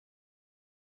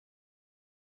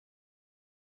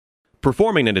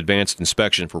Performing an advanced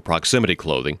inspection for proximity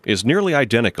clothing is nearly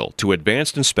identical to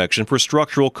advanced inspection for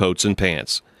structural coats and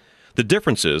pants. The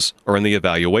differences are in the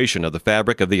evaluation of the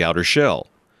fabric of the outer shell.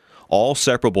 All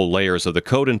separable layers of the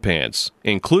coat and pants,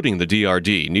 including the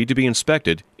DRD, need to be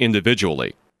inspected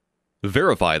individually.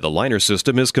 Verify the liner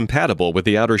system is compatible with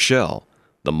the outer shell.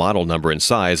 The model number and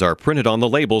size are printed on the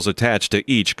labels attached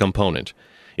to each component.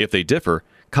 If they differ,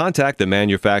 contact the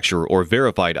manufacturer or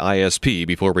verified ISP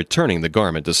before returning the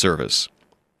garment to service.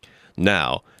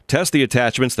 Now, test the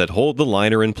attachments that hold the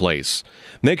liner in place.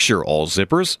 Make sure all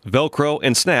zippers, velcro,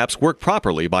 and snaps work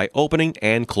properly by opening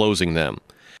and closing them.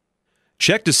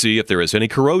 Check to see if there is any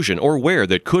corrosion or wear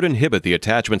that could inhibit the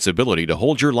attachment's ability to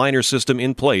hold your liner system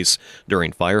in place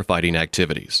during firefighting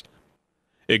activities.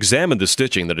 Examine the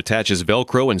stitching that attaches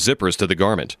velcro and zippers to the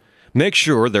garment. Make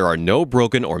sure there are no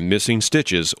broken or missing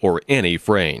stitches or any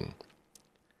fraying.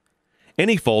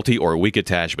 Any faulty or weak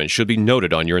attachment should be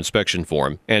noted on your inspection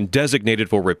form and designated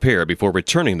for repair before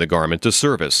returning the garment to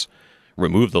service.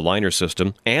 Remove the liner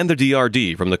system and the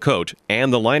DRD from the coat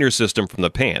and the liner system from the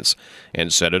pants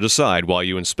and set it aside while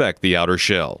you inspect the outer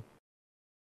shell.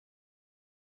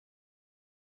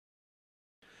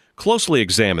 Closely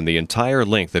examine the entire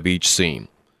length of each seam.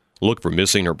 Look for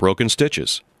missing or broken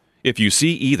stitches. If you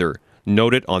see either,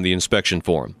 note it on the inspection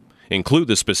form. Include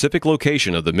the specific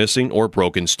location of the missing or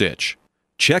broken stitch.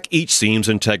 Check each seam's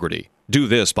integrity. Do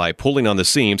this by pulling on the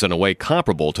seams in a way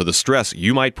comparable to the stress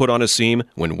you might put on a seam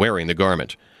when wearing the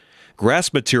garment.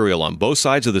 Grasp material on both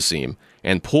sides of the seam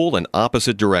and pull in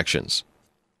opposite directions.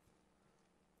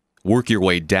 Work your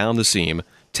way down the seam,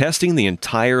 testing the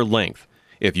entire length.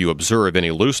 If you observe any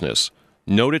looseness,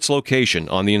 note its location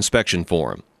on the inspection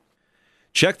form.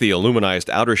 Check the aluminized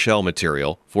outer shell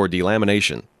material for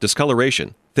delamination,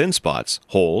 discoloration, thin spots,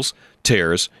 holes,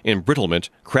 tears, embrittlement,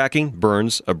 cracking,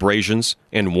 burns, abrasions,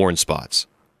 and worn spots.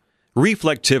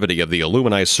 Reflectivity of the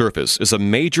aluminized surface is a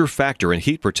major factor in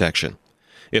heat protection.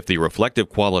 If the reflective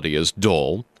quality is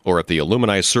dull, or if the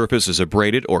aluminized surface is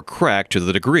abraded or cracked to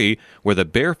the degree where the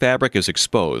bare fabric is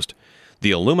exposed,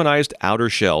 the aluminized outer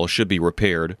shell should be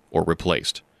repaired or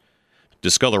replaced.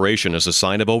 Discoloration is a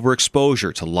sign of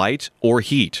overexposure to light or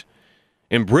heat.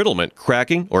 Embrittlement,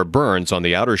 cracking, or burns on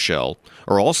the outer shell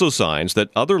are also signs that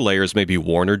other layers may be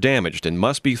worn or damaged and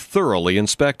must be thoroughly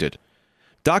inspected.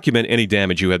 Document any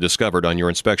damage you have discovered on your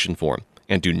inspection form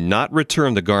and do not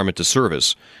return the garment to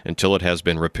service until it has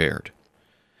been repaired.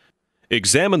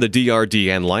 Examine the DRD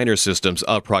and liner systems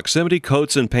of proximity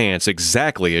coats and pants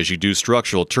exactly as you do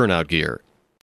structural turnout gear.